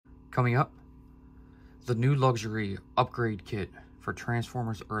Coming up, the new luxury upgrade kit for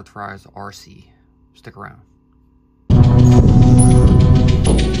Transformers Earthrise ARCEE. Stick around.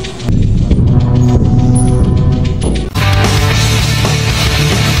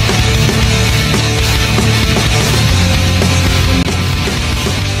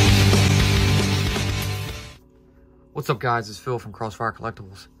 What's up, guys? It's Phil from Crossfire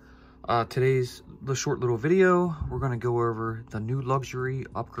Collectibles. Today's the short little video. We're going to go over the new luxury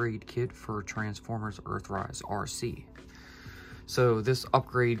upgrade kit for Transformers Earthrise ARCEE. So this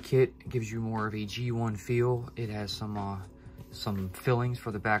upgrade kit gives you more of a G1 feel. It has some fillings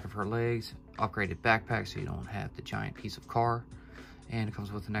for the back of her legs, upgraded backpack so you don't have the giant piece of car, and it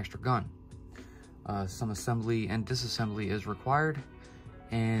comes with an extra gun. Some assembly and disassembly is required,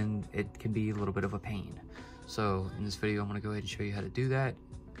 and it can be a little bit of a pain. So in this video, I'm going to go ahead and show you how to do that.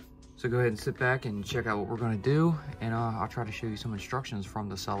 So go ahead and sit back and check out what we're going to do, and I'll try to show you some instructions from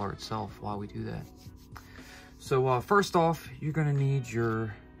the seller itself while we do that. So first off, you're going to need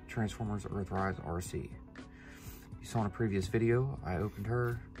your Transformers Earthrise ARCEE. You saw in a previous video, I opened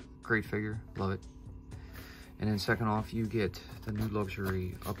her. Great figure, love it. And then second off, you get the new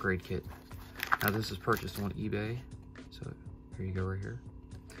luxury upgrade kit. Now this is purchased on eBay, so here you go right here.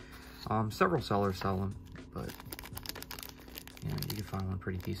 Several sellers sell them, but you know, you can find one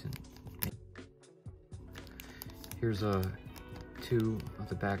pretty decent. Here's two of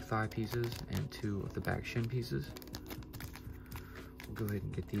the back thigh pieces and two of the back shin pieces. We'll go ahead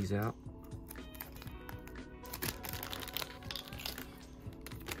and get these out.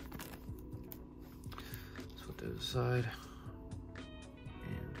 Let's put those aside.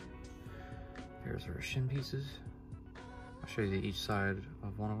 And here's our shin pieces. I'll show you each side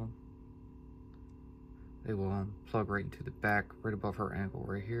of one of them. They will plug right into the back, right above her ankle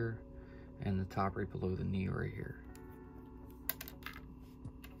right here, and the top right below the knee right here.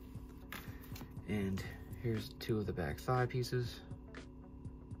 And here's two of the back thigh pieces.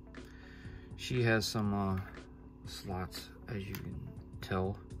 She has some slots, as you can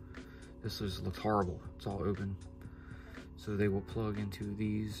tell. This looks horrible. It's all open. So they will plug into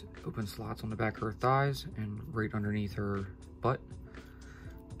these open slots on the back of her thighs and right underneath her butt.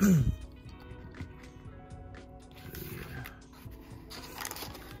 And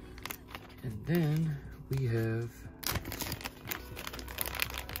then we have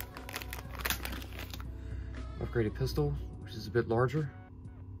upgraded pistol, which is a bit larger.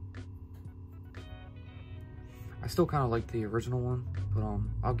 I still kind of like the original one, but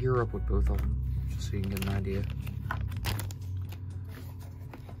I'll gear up with both of them just so you can get an idea.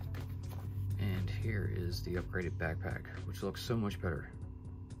 And here is the upgraded backpack, which looks so much better.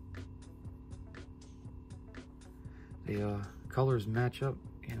 The colors match up,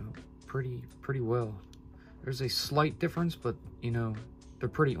 you know, pretty well. There's a slight difference, but you know, they're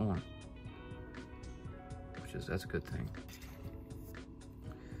pretty on, that's a good thing.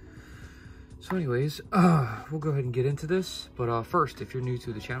 So anyways, we'll go ahead and get into this, but first, if you're new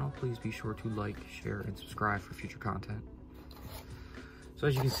to the channel, please be sure to like, share, and subscribe for future content. So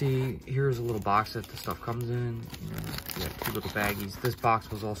as you can see, here's a little box that the stuff comes in. You got two little baggies. This box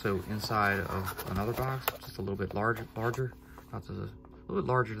was also inside of another box, just a little bit larger, not a little bit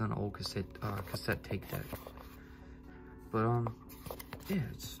larger than an old cassette tape deck. But yeah,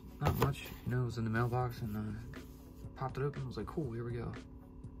 it's not much. You know, it was in the mailbox, and popped it open. I was like, cool, here we go.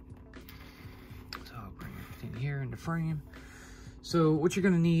 So I'll bring everything here in the frame. So what you're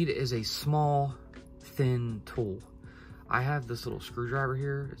gonna need is a small, thin tool. I have this little screwdriver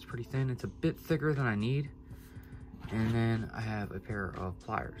here. It's pretty thin. It's a bit thicker than I need. And then I have a pair of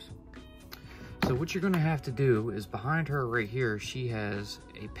pliers. So what you're gonna have to do is behind her right here, she has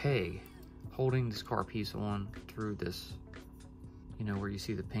a peg holding this car piece on through this, you know, where you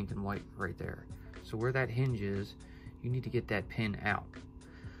see the pink and white right there. So where that hinge is, you need to get that pin out.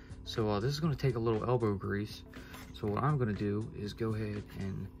 So this is gonna take a little elbow grease. So what I'm gonna do is go ahead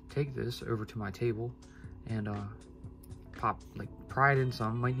and take this over to my table and pry it in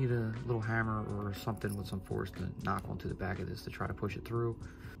some. Might need a little hammer or something with some force to knock onto the back of this to try to push it through.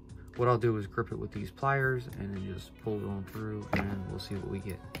 What I'll do is grip it with these pliers and then just pull it on through, and we'll see what we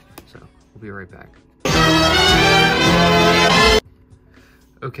get. So we'll be right back.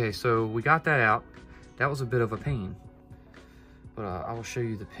 Okay, so we got that out. That was a bit of a pain, but I will show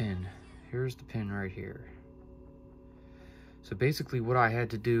you the pin. Here's the pin right here. So basically what I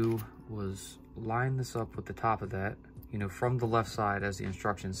had to do was line this up with the top of that, you know, from the left side as the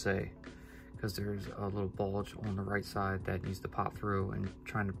instructions say, because there's a little bulge on the right side that needs to pop through, and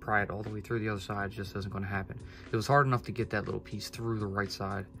trying to pry it all the way through the other side just isn't going to happen. It was hard enough to get that little piece through the right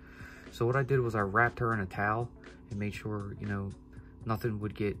side. So what I did was I wrapped her in a towel and made sure, you know, nothing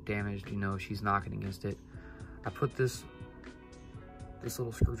would get damaged, you know, she's knocking against it. I put this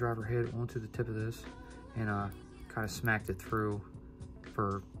little screwdriver head onto the tip of this and kind of smacked it through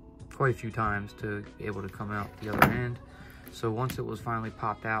for quite a few times to be able to come out the other end. So once it was finally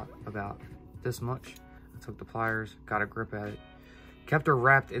popped out about this much, I took the pliers, got a grip at it, kept her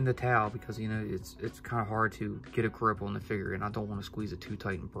wrapped in the towel because, you know, it's kind of hard to get a grip on the figure and I don't want to squeeze it too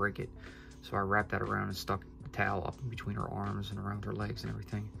tight and break it. So I wrapped that around and stuck the towel up in between her arms and around her legs and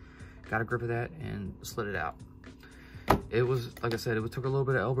everything. Got a grip of that and slid it out. It was, like I said, it took a little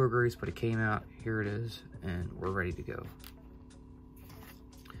bit of elbow grease, but it came out. Here it is, and we're ready to go.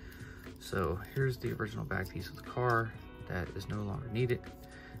 So here's the original back piece of the car that is no longer needed.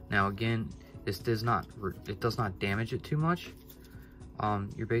 Now again, it does not damage it too much.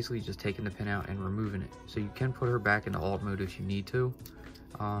 You're basically just taking the pin out and removing it. So you can put her back into alt mode if you need to.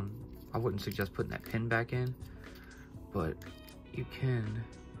 I wouldn't suggest putting that pin back in, but you can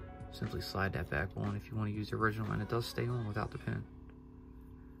simply slide that back on if you want to use the original, and it does stay on without the pin.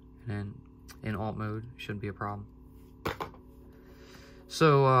 And then in alt mode, shouldn't be a problem.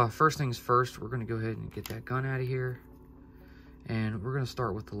 So first things first, we're going to go ahead and get that gun out of here, and we're going to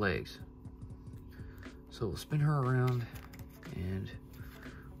start with the legs. So we'll spin her around and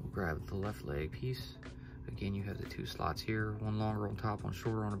we'll grab the left leg piece. Again, you have the two slots here, one longer on top, one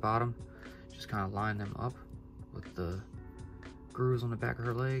shorter on the bottom. Just kind of line them up with the grooves on the back of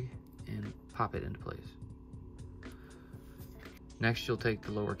her leg and pop it into place. Next, you'll take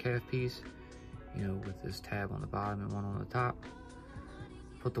the lower calf piece, you know, with this tab on the bottom and one on the top.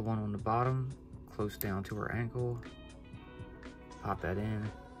 Put the one on the bottom close down to her ankle. Pop that in.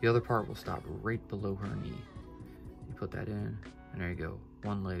 The other part will stop right below her knee. You put that in, and there you go.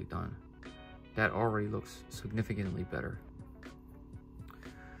 One leg done. That already looks significantly better.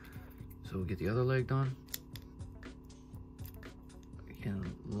 So we'll get the other leg done.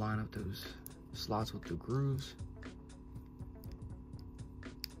 Again, line up those slots with the grooves.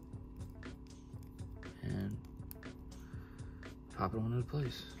 And pop it on into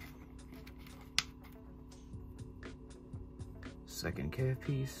place. Second calf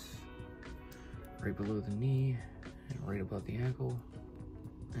piece, right below the knee and right above the ankle,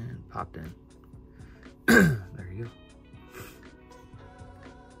 and popped in. There you go.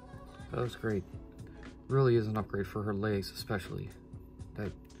 That was great. Really is an upgrade for her legs, especially.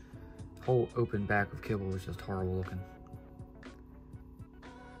 That whole open back of kibble is just horrible looking.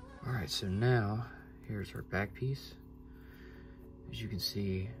 Alright, so now here's her back piece. As you can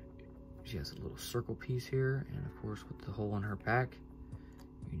see, she has a little circle piece here, and of course with the hole in her back,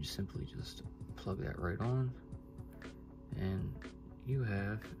 you can simply just plug that right on, and you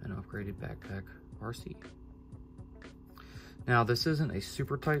have an upgraded backpack RC. Now this isn't a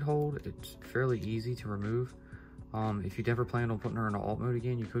super tight hold, it's fairly easy to remove. If you never plan on putting her in alt mode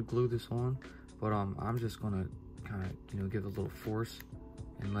again, you could glue this on, but I'm just gonna kind of, you know, give it a little force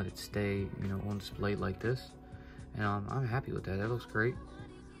and let it stay, you know, on display like this. And I'm happy with that. That looks great.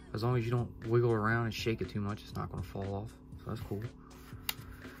 As long as you don't wiggle around and shake it too much, it's not going to fall off. So that's cool.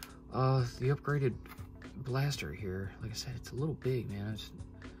 The upgraded blaster here, like I said, it's a little big, man.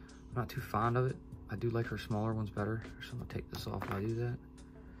 I'm not too fond of it. I do like her smaller ones better. So I'm gonna take this off while I do that.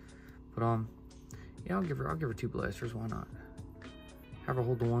 But yeah, I'll give her two blasters. Why not? Have her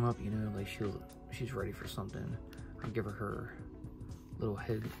hold the one up, you know, like she's ready for something. I'll give her little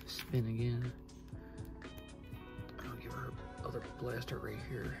head spin again. I'll give her other blaster right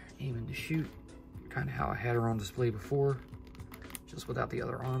here, aiming to shoot. Kind of how I had her on display before, just without the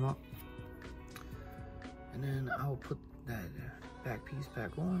other arm up. And then I'll put that back piece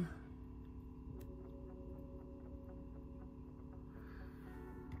back on.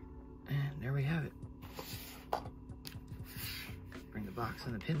 And there we have it. Bring the box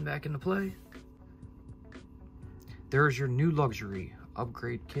and the pin back into play. There's your new luxury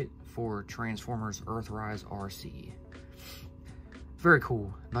upgrade kit for Transformers Earthrise ARCEE. Very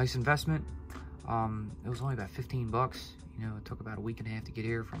cool, nice investment. It was only about 15 bucks. You know, it took about a week and a half to get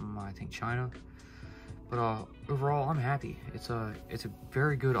here from, I think, China. But overall, I'm happy. It's a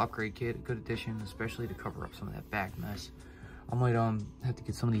very good upgrade kit, a good addition, especially to cover up some of that back mess. I might have to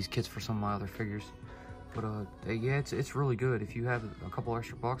get some of these kits for some of my other figures. But yeah, it's really good. If you have a couple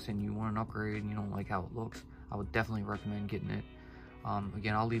extra bucks and you want an upgrade and you don't like how it looks, I would definitely recommend getting it.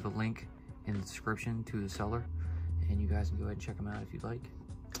 Again, I'll leave a link in the description to the seller, and you guys can go ahead and check them out if you'd like.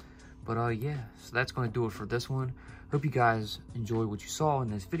 But yeah, so that's going to do it for this one. Hope you guys enjoyed what you saw in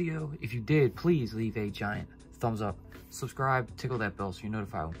this video. If you did, please leave a giant thumbs up, subscribe, tickle that bell so you're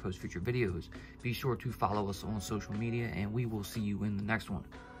notified when we post future videos. Be sure to follow us on social media, and we will see you in the next one.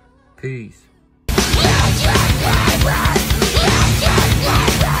 Peace.